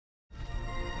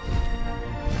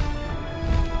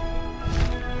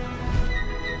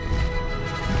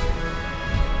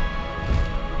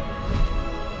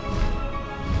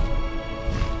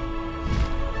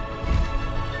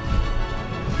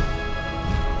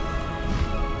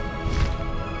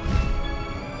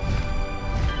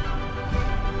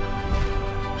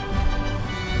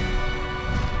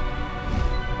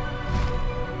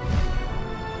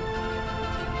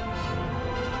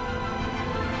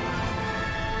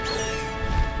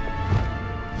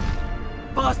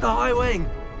Past the high wing!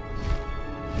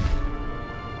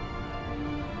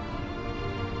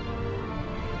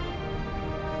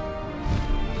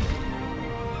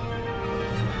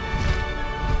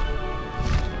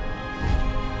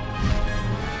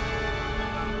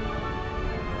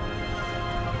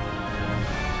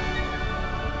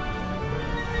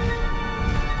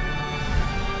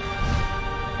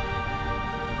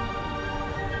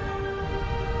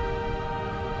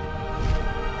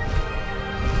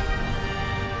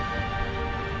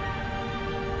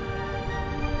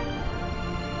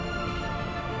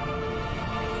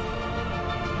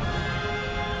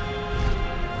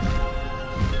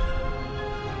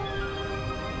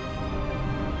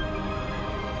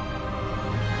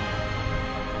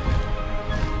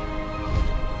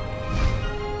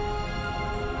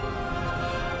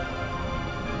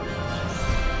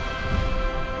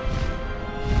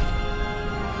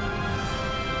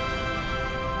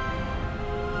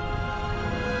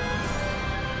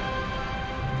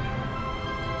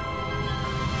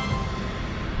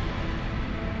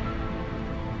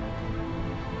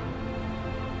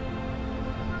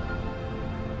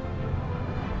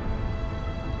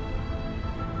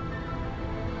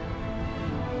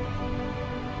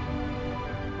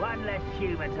 One less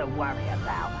human to worry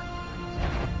about.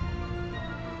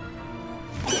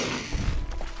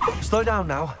 Slow down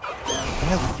now.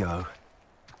 There we go.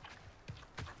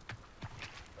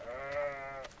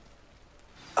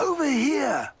 Over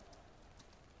here!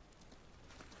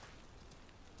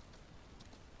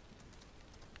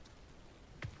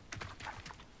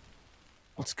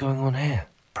 What's going on here?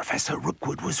 Professor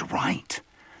Rookwood was right.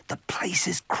 The place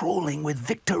is crawling with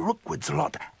Victor Rookwood's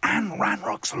lot and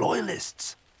Ranrock's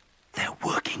loyalists. They're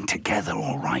working together,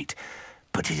 all right,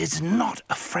 but it is not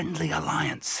a friendly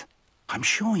alliance. I'm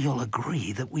sure you'll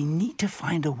agree that we need to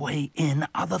find a way in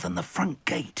other than the front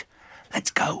gate.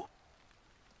 Let's go.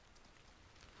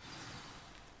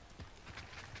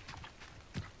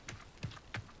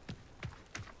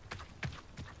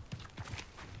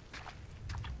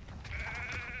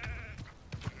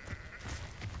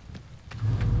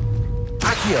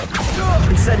 Accio!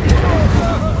 Incendio!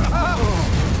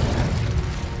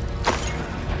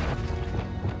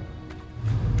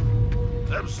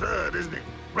 Absurd, isn't it?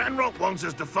 Ranrock wants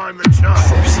us to find the child.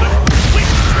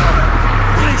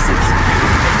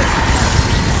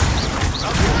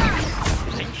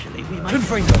 Eventually we might...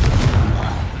 Confringo!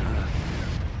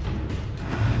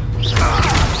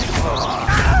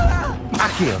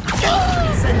 Accio!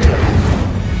 Incendio!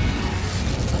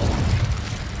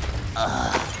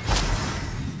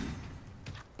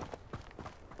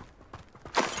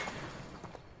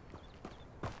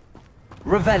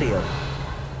 Revelio.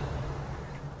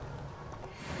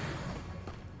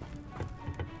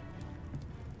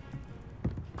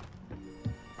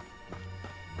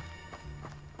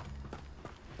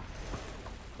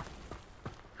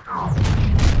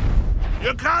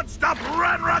 You can't stop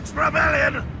Ranrock's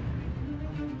rebellion!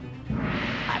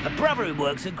 I have a brother who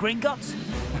works at Gringotts.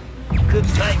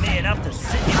 Couldn't take me enough to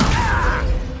sit him up.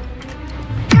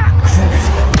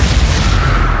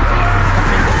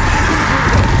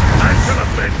 I should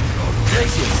have been.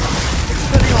 Glacius.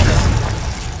 Expelliarmus.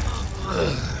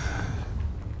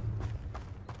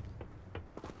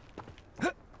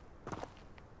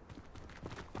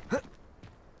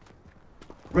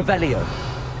 Revelio.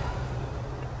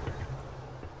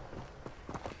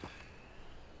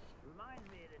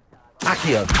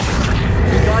 Accio.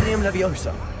 Wingardium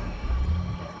Leviosa.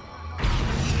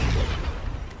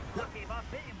 Lucky if I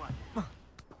fit in one.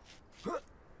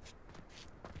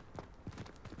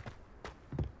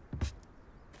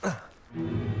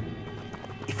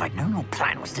 If I'd known your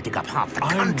plan was to dig up half the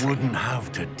country... I wouldn't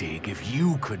have to dig if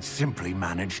you could simply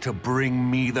manage to bring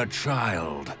me the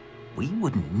child. We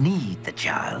wouldn't need the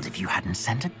child if you hadn't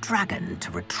sent a dragon to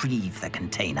retrieve the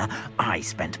container I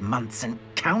spent months and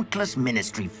countless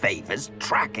ministry favors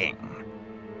tracking.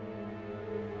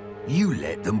 You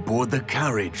let them board the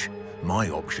carriage. My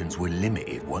options were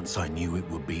limited once I knew it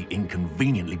would be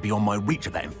inconveniently beyond my reach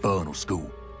of that infernal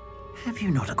school. Have you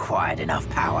not acquired enough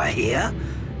power here?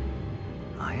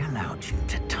 I allowed you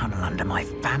to tunnel under my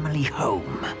family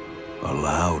home.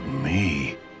 Allowed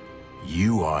me?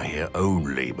 You are here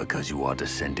only because you are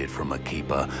descended from a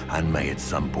keeper and may at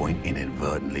some point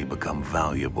inadvertently become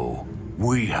valuable.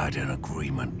 We had an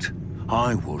agreement.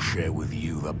 I will share with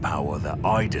you the power that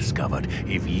I discovered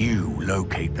if you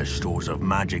locate the stores of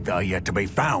magic that are yet to be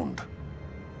found.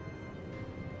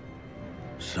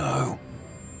 So,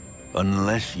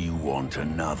 unless you want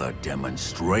another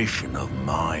demonstration of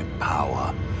my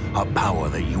power, a power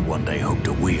that you one day hope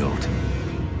to wield,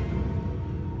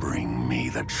 bring me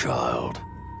the child.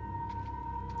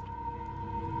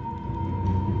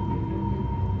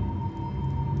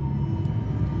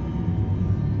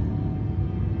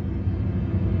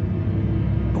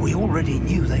 already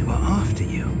knew they were after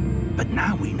you. But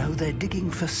now we know they're digging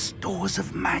for stores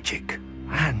of magic.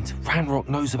 And Ranrock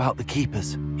knows about the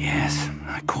Keepers. Yes,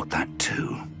 I caught that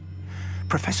too.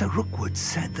 Professor Rookwood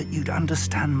said that you'd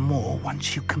understand more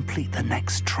once you complete the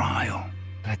next trial.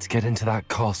 Let's get into that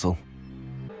castle.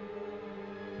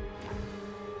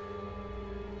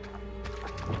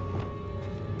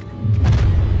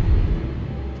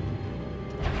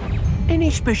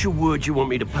 Any special word you want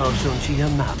me to pass on to your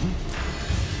mum?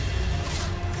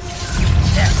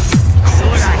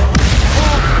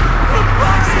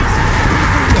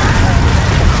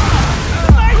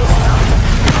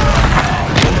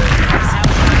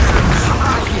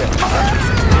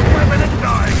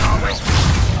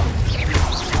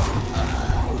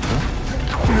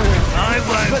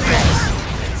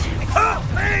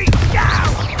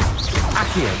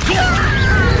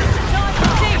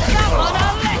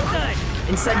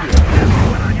 Incendio.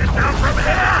 Get down from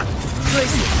here!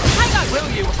 Hang on! Will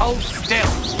you hold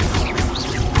still?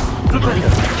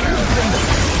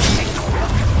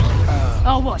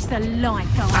 Oh, what's the light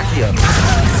go on? Accio.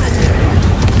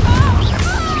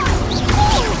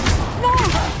 No!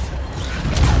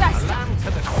 That's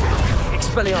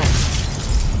Expelliarmus.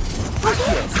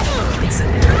 Accio.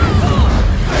 Incendio.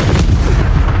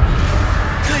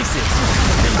 Glacius.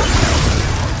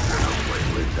 Away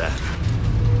with that.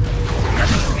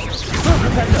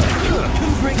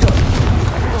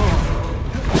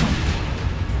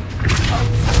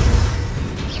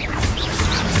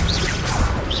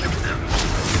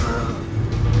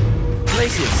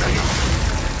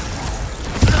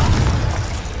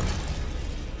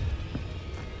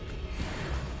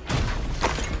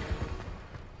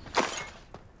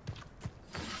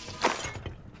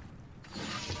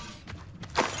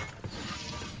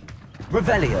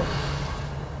 Revelio.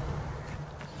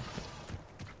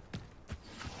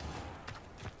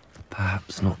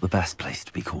 Perhaps not the best place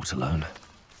to be caught alone.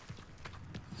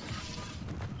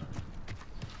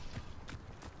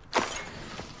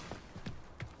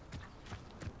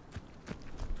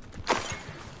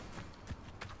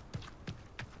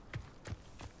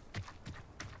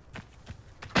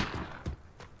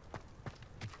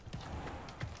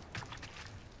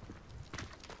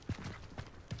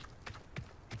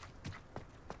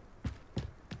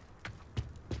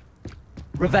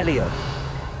 Revelio.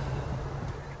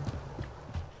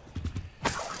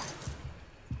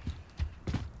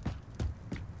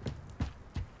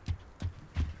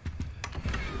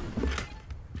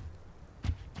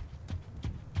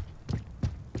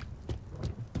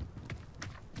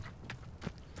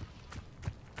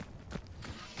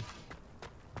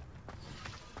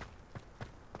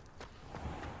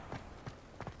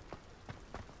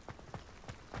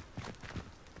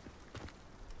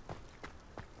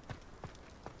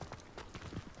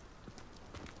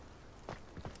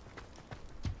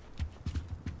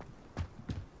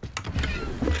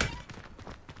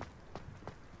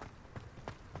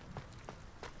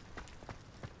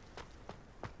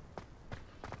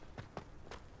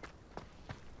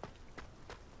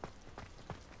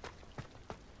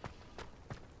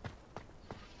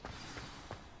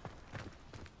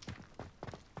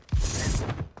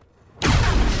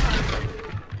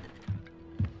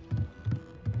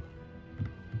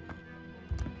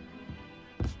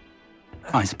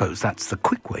 I suppose that's the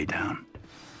quick way down.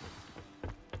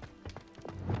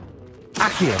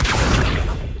 Accio.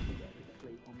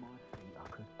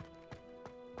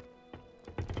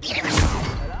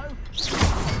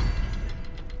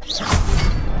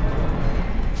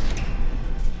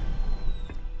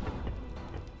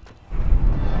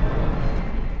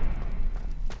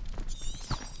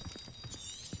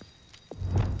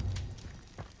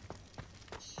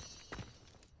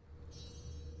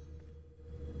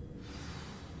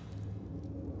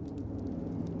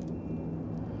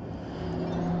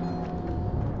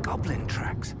 Goblin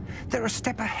tracks. They're a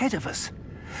step ahead of us.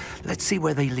 Let's see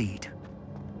where they lead.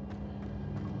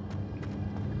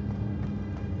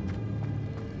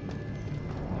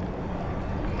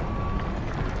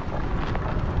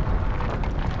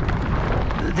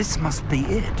 This must be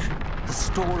it. The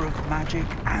store of magic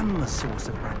and the source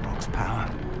of Ranrock's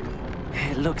power.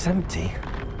 It looks empty.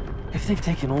 If they've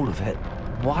taken all of it,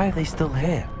 why are they still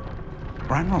here?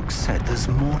 Ranrock said there's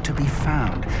more to be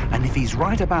found, and if he's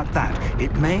right about that,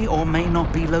 it may or may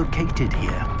not be located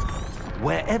here.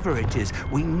 Wherever it is,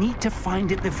 we need to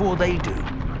find it before they do.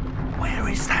 Where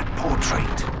is that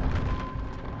portrait?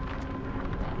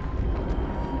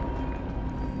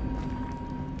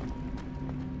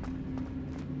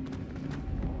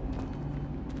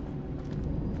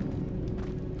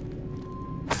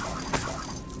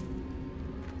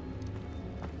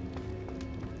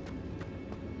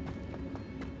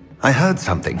 I heard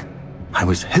something. I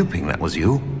was hoping that was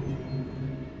you.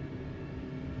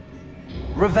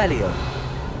 Revelio.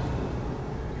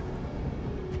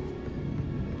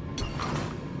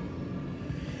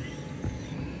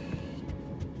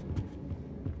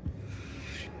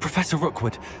 Professor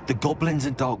Rookwood, the goblins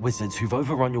and dark wizards who've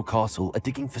overrun your castle are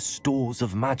digging for stores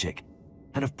of magic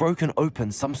and have broken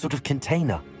open some sort of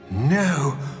container.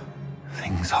 No!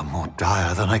 Things are more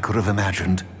dire than I could have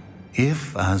imagined.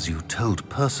 If, as you told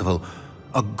Percival,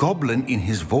 a goblin in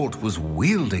his vault was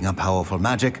wielding a powerful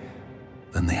magic,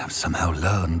 then they have somehow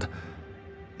learned.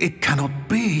 It cannot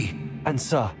be! And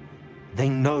sir, they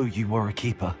know you were a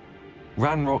keeper.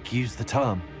 Ranrock used the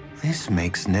term. This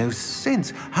makes no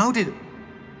sense. How did...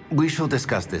 We shall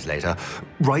discuss this later.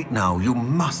 Right now, you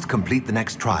must complete the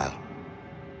next trial.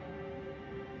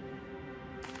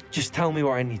 Just tell me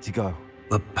where I need to go.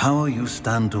 The power you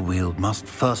stand to wield must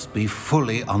first be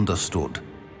fully understood.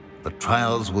 The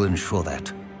trials will ensure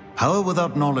that. Power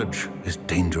without knowledge is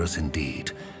dangerous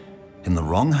indeed. In the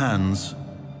wrong hands,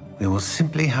 we will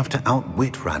simply have to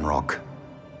outwit Ranrock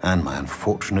and my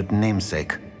unfortunate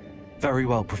namesake. Very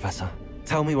well, Professor.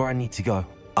 Tell me where I need to go.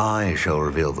 I shall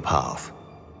reveal the path.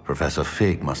 Professor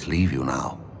Fig must leave you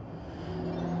now.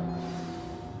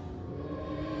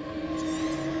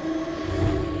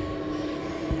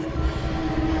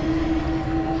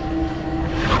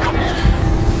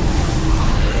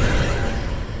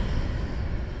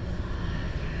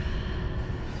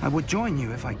 I would join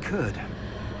you if I could.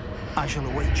 I shall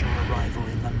await your arrival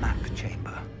in the map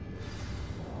chamber.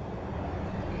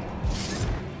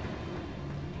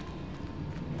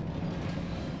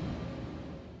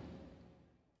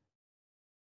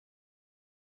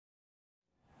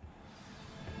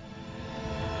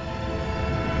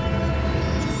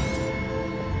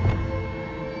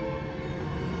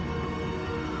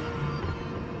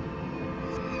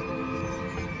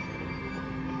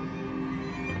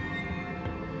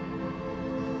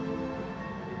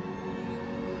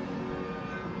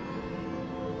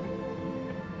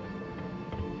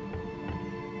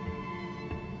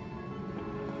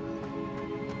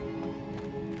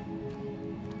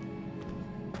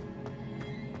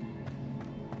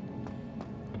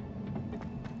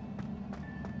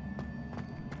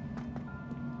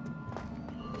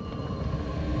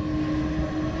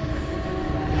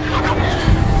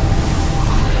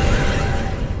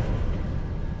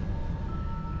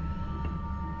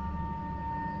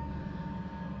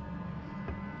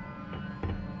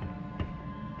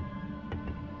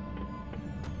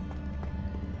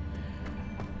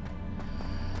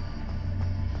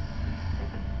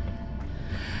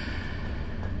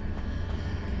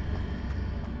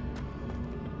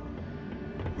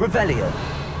 Revelio.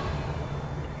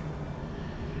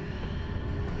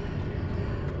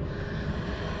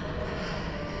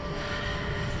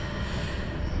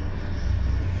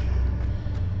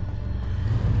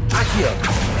 Accio.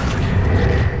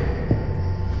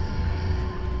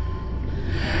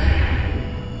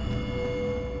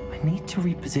 I need to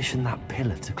reposition that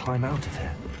pillar to climb out of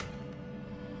here.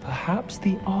 Perhaps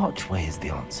the archway is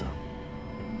the answer.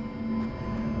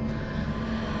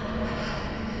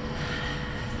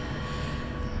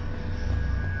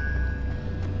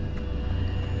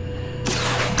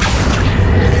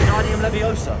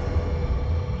 Leviosa.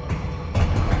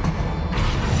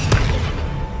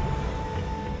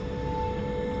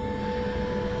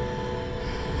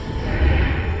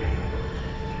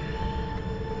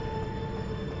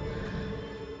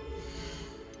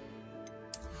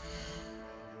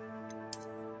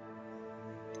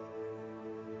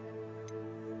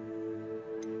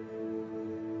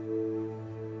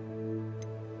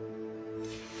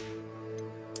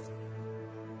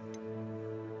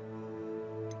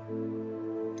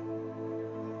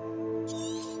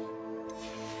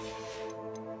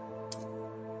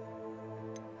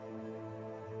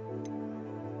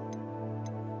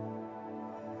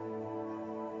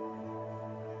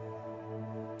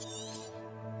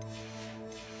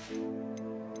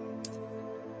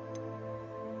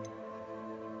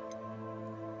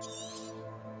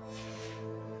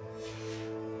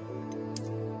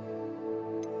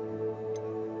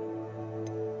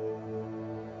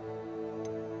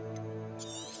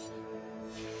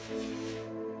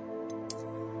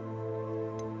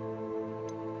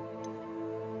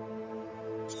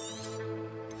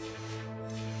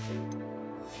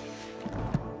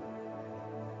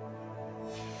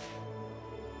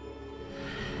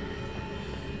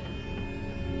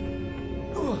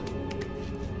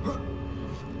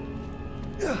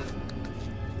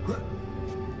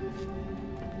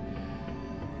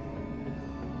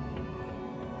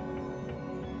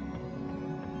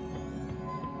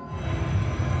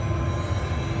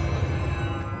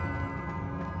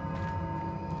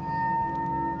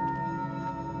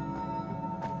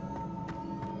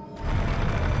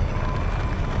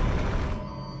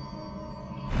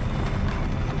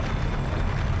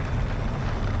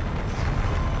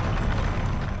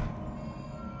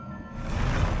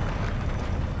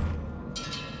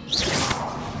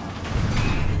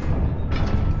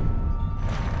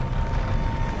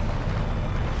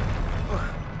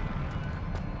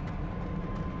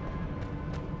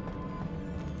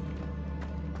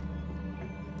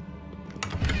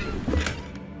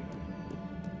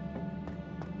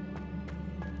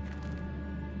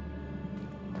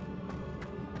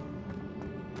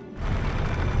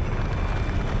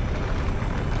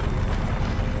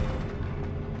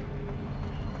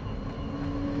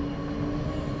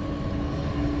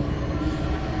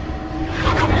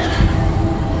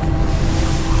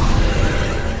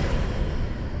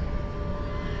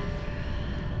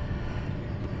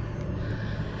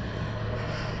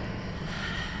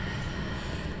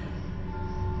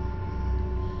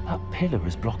 pillar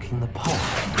is blocking the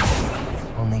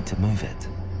path. I'll need to move it.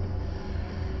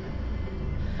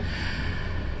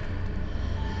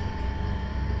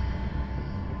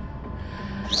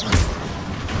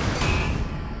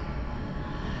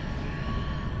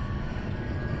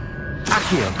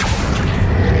 Accio!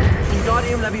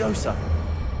 Wingardium Leviosa!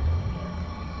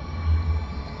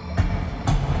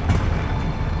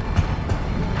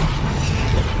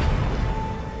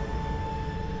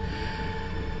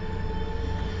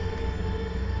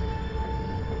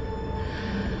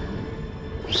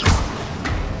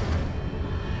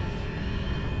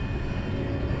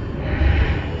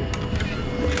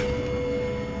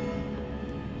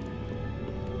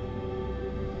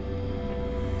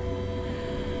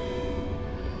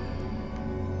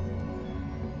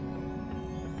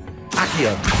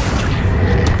 Accio!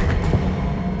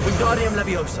 Wingardium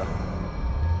Leviosa!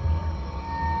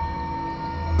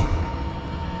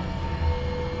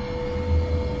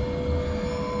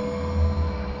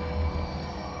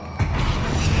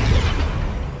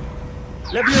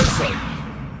 Leviosa!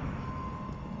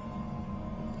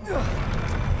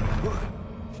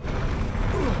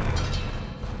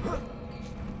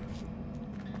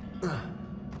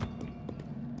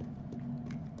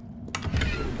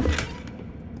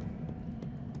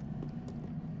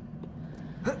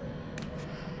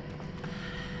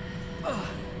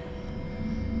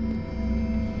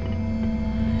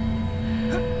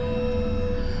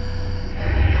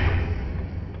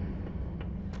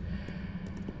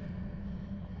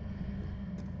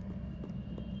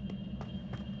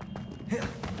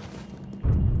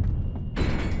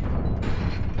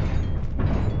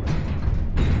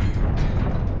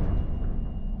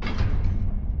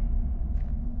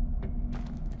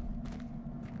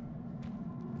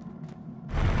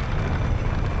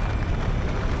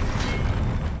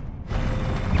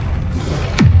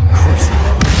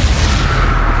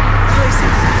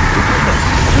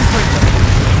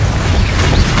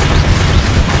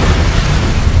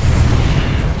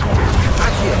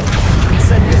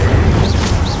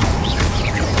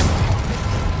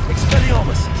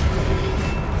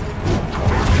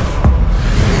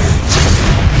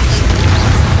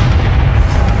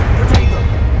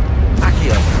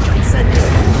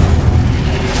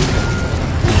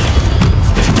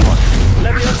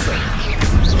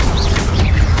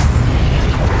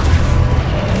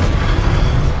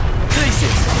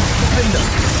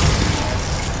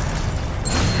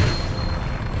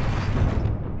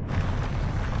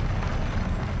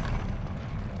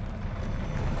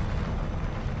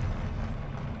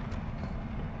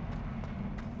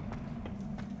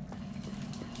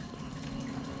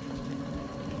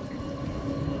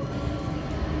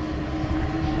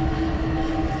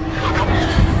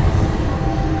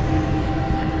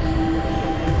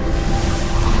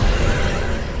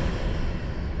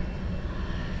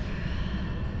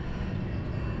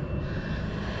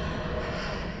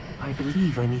 I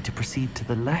believe I need to proceed to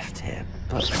the left here,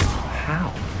 but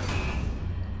how?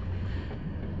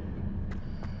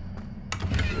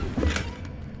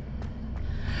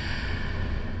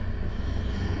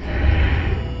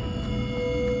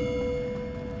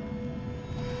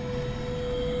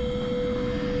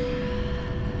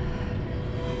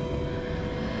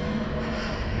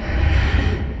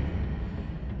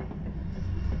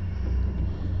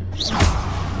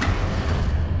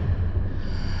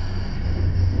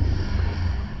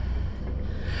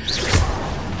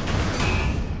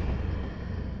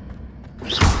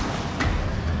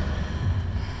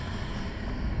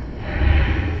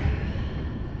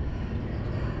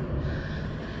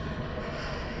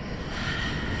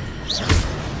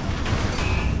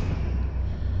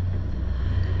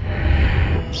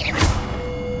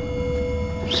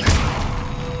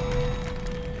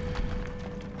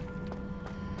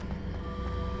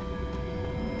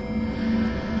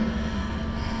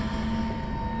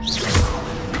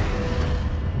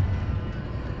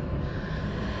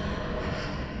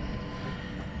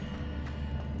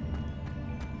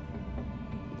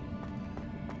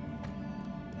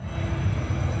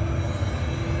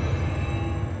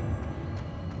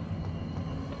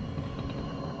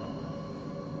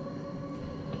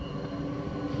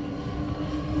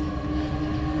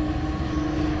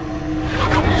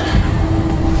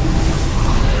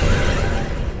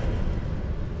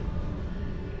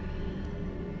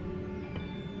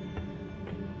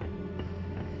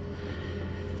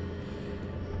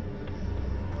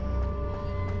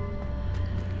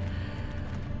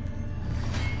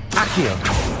 Accio!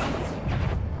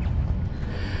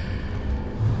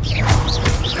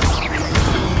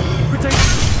 Protect!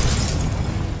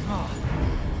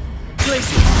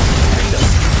 Glacier!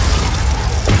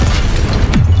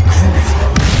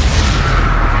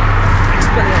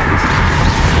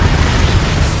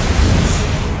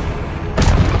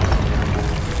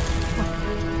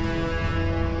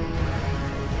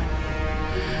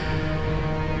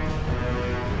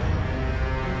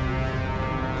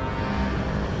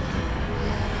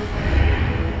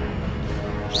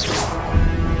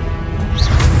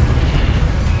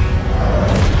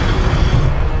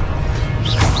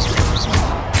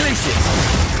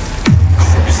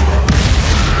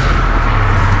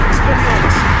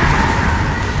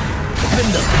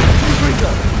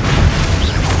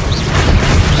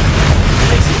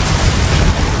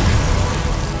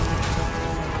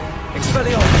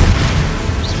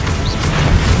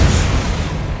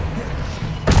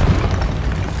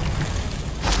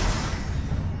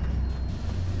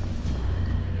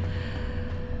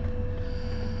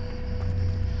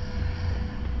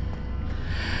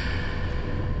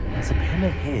 There's a pillar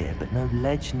here, but no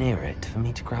ledge near it for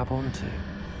me to grab onto.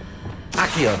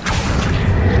 Accio!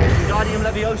 Wingardium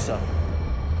Leviosa!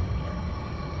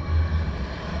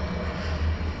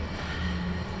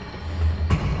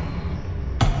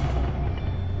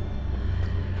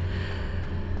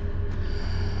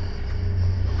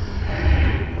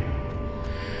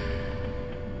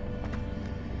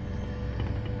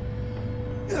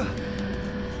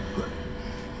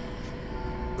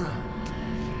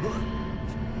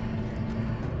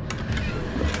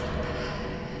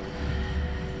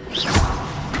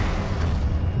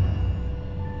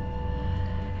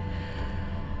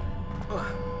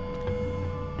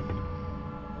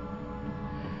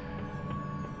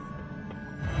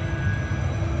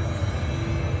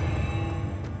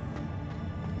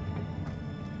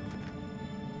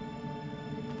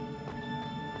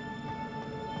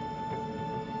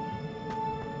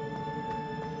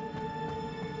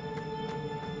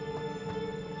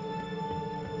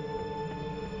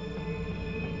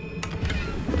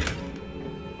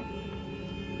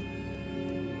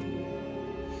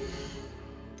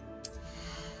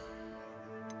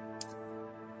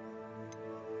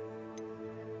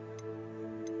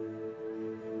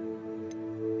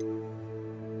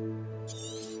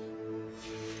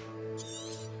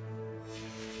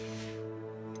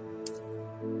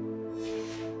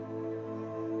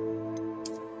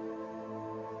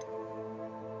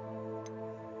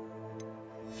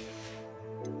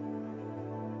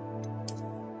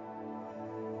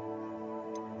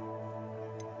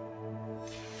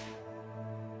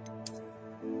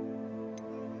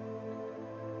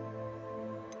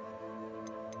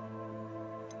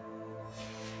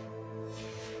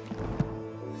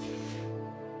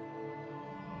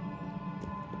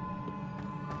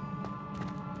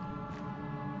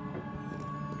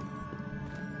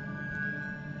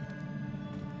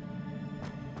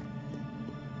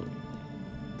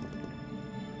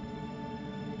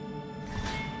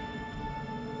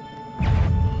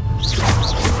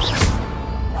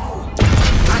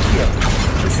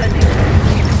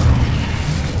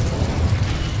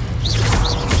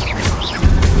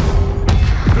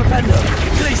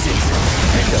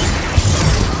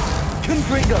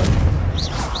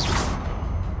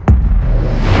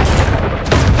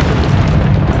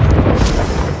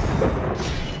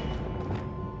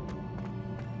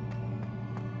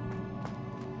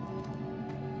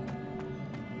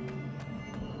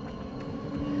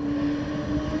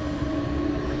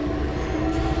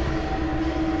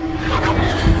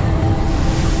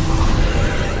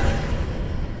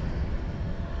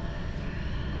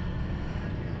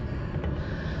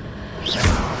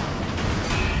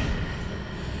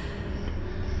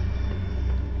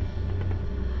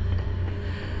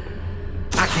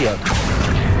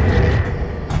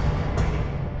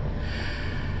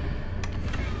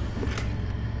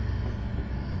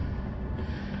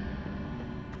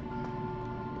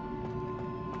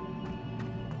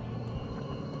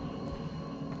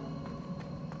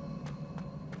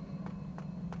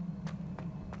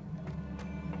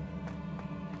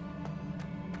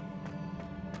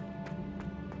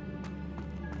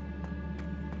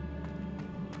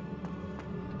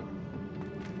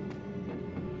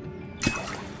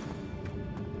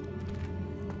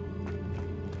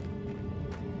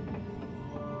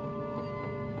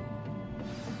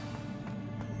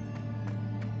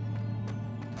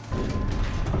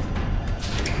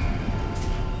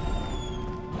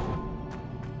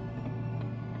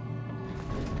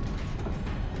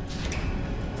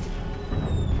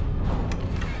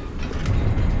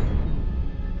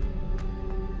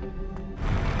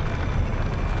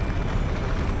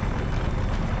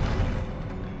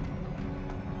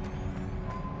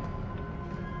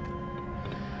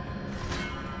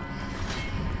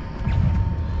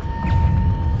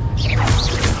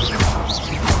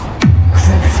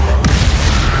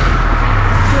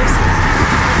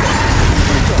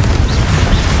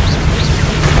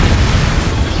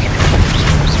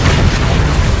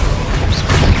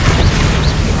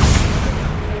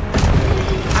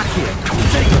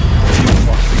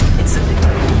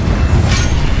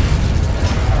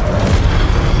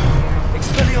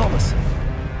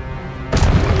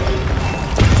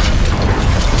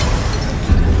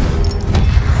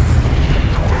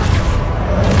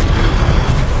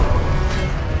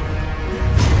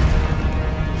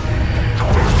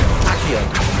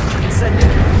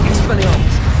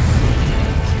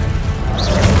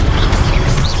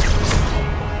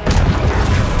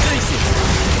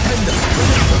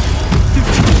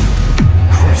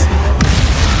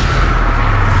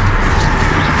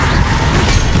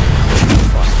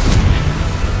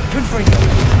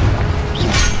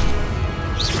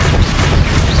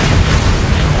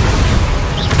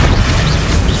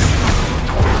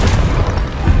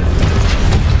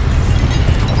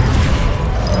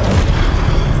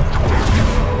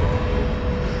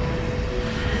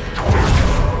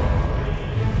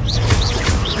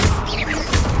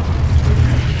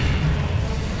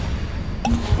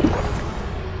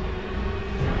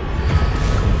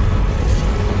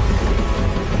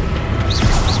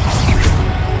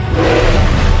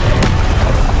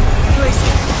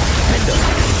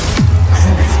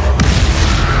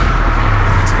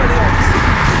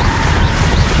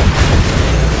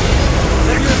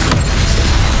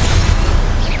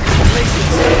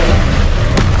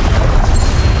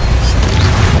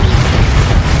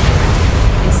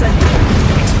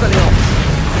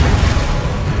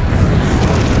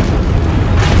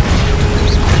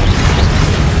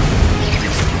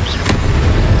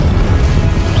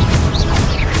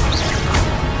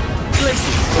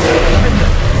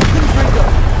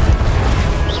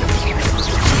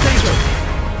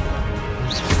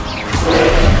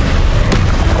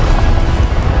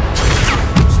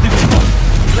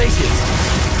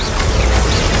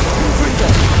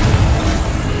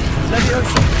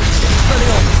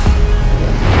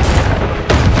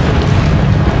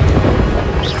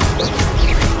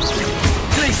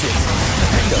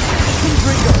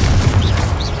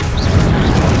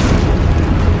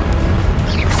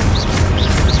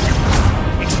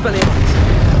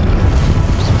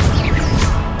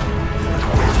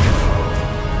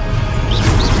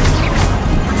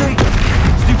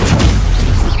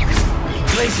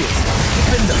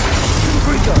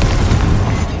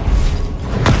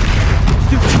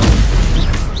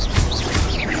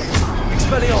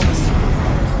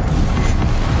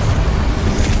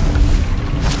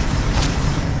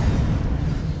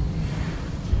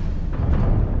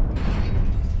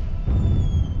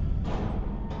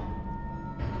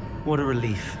 What a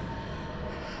relief.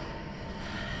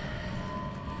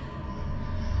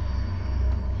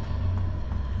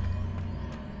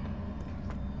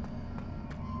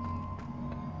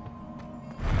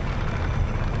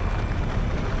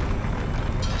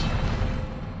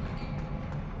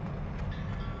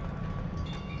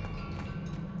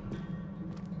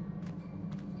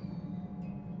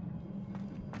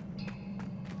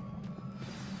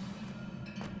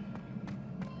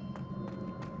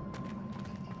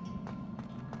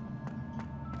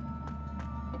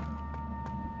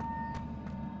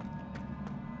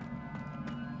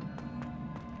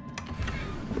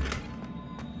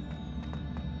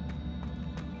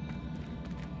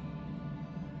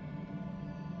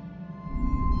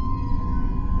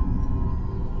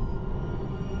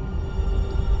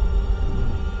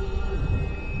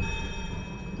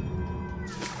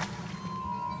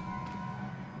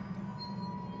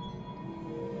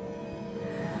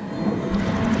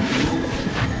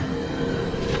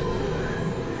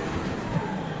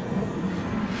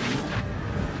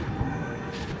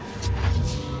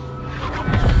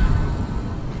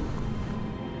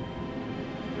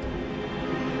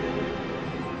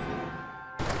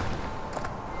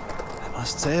 I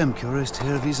must say I'm curious to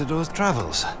hear of Isadore's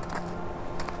travels.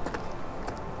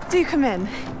 Do come in.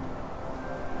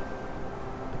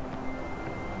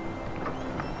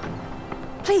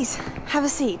 Please, have a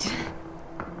seat.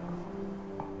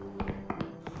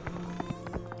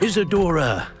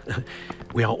 Isadora,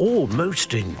 we are all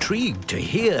most intrigued to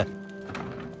hear.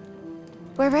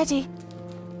 We're ready.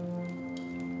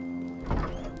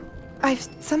 I've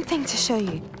something to show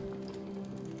you.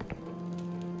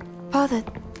 Father,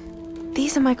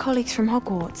 these are my colleagues from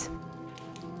Hogwarts.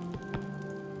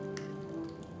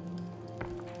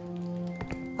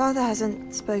 Father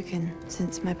hasn't spoken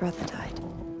since my brother died.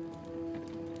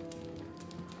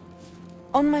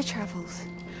 On my travels,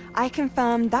 I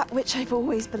confirmed that which I've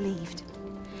always believed.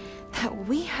 That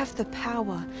we have the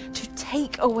power to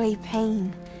take away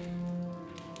pain.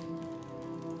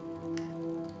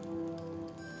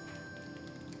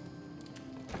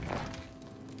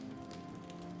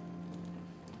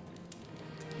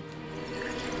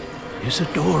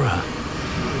 Isadora.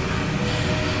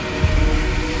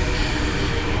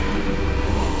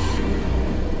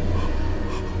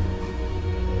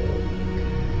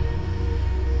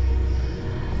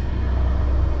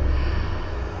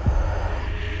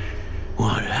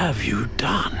 What have you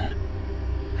done?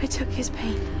 I took his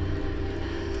pain.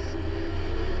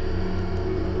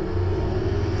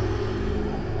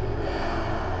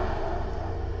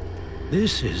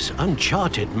 This is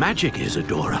uncharted magic,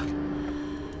 Isadora.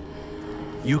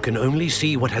 You can only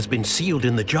see what has been sealed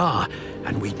in the jar,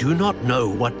 and we do not know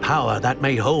what power that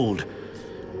may hold.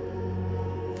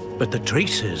 But the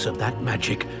traces of that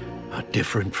magic are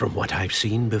different from what I've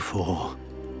seen before.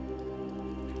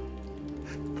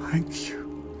 Thank you.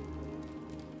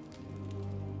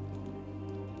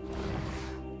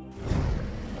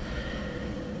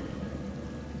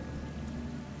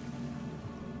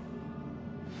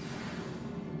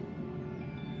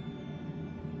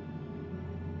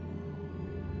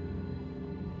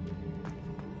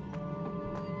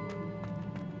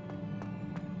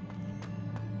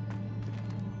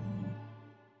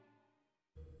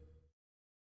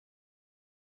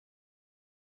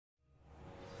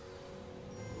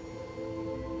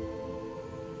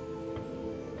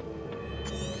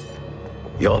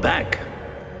 You're back.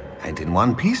 And in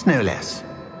one piece, no less.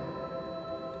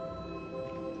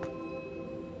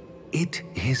 It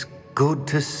is good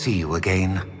to see you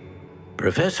again.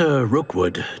 Professor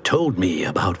Rookwood told me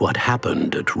about what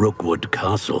happened at Rookwood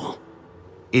Castle.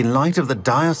 In light of the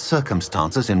dire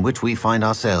circumstances in which we find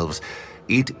ourselves,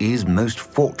 it is most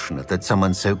fortunate that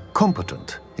someone so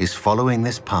competent is following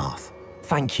this path.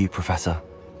 Thank you, Professor.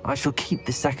 I shall keep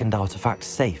the second artifact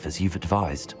safe as you've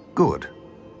advised. Good.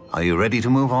 Are you ready to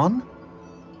move on?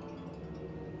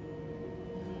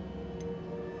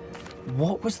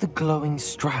 What was the glowing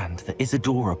strand that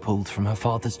Isadora pulled from her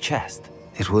father's chest?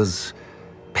 It was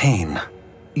pain.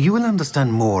 You will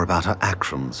understand more about her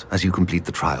actions as you complete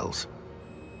the trials.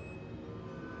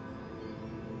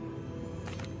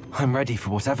 I'm ready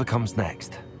for whatever comes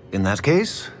next. In that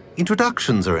case,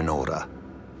 introductions are in order.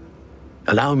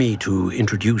 Allow me to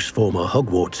introduce former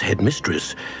Hogwarts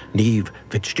headmistress, Neve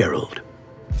Fitzgerald.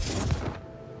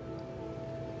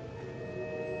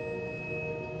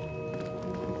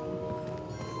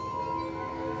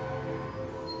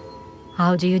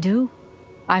 How do you do?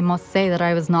 I must say that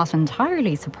I was not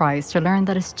entirely surprised to learn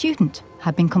that a student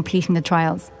had been completing the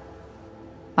trials.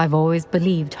 I've always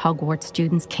believed Hogwarts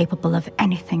students capable of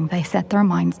anything they set their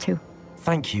minds to.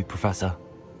 Thank you, Professor.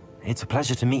 It's a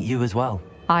pleasure to meet you as well.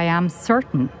 I am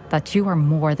certain that you are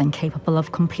more than capable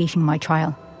of completing my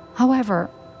trial. However,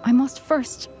 I must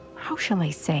first, how shall I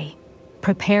say,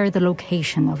 prepare the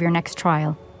location of your next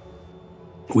trial.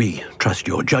 We trust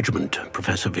your judgment,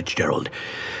 Professor Fitzgerald.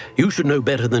 You should know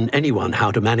better than anyone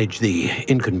how to manage the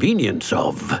inconvenience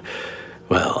of,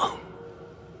 well...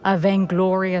 A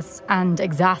vainglorious and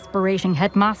exasperating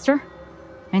headmaster?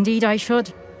 Indeed I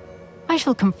should. I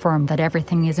shall confirm that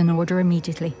everything is in order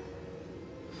immediately.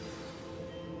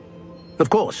 Of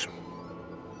course.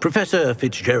 Professor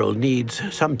Fitzgerald needs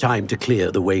some time to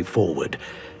clear the way forward.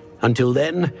 Until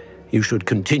then, you should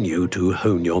continue to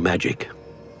hone your magic.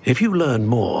 If you learn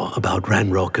more about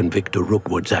Ranrock and Victor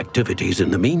Rookwood's activities in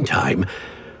the meantime,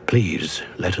 please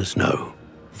let us know.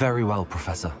 Very well,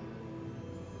 Professor.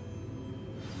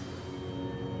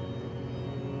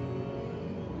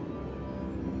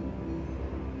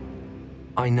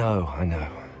 I know.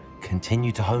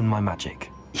 Continue to hone my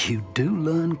magic. You do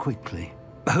learn quickly.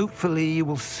 Hopefully you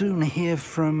will soon hear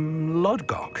from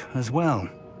Lodgok as well,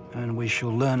 and we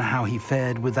shall learn how he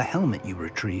fared with the helmet you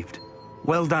retrieved.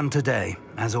 Well done today,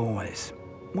 as always.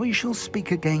 We shall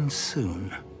speak again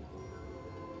soon.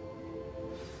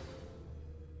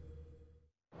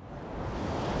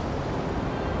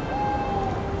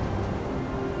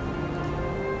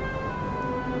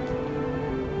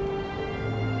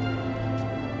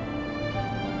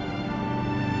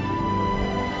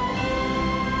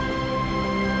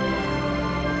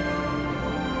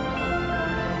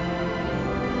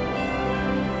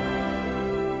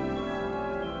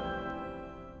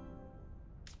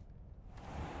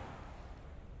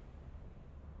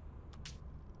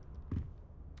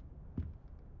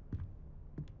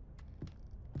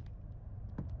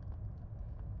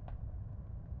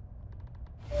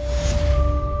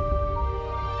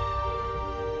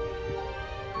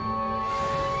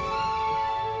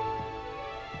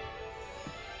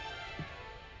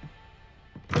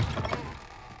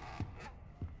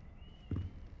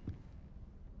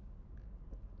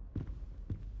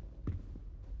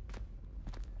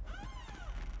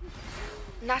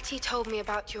 Natty told me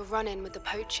about your run-in with the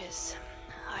poachers.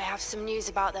 I have some news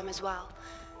about them as well.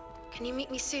 Can you meet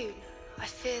me soon? I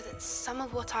fear that some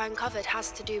of what I uncovered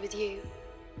has to do with you.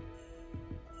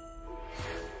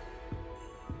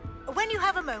 When you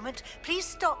have a moment, please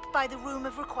stop by the Room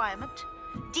of Requirement.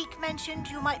 Deke mentioned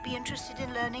you might be interested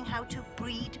in learning how to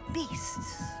breed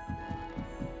beasts.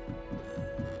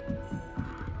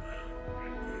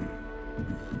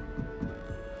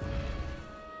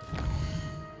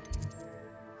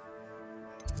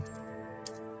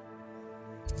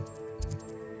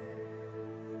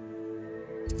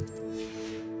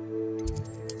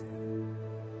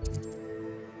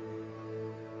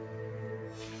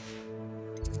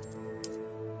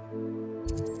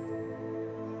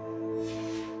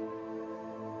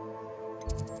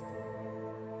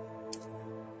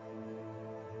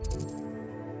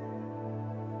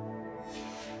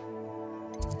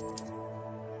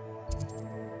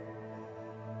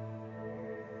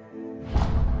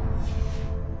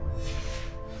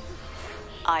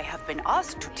 I have been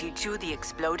asked to teach you the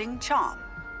exploding charm,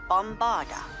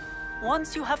 Bombarda.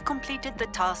 Once you have completed the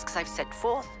tasks I've set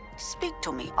forth, speak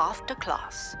to me after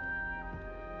class.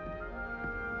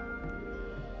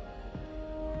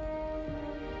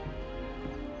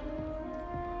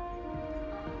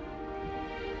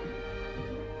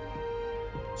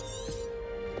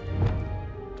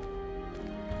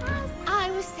 As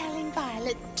I was telling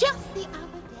Violet just the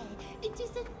other day, it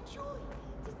is a joy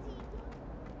to see you.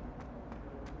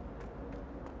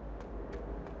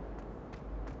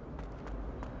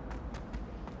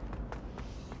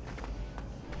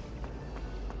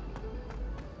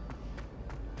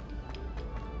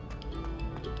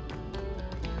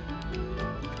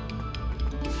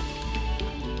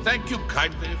 Thank you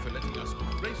kindly for letting us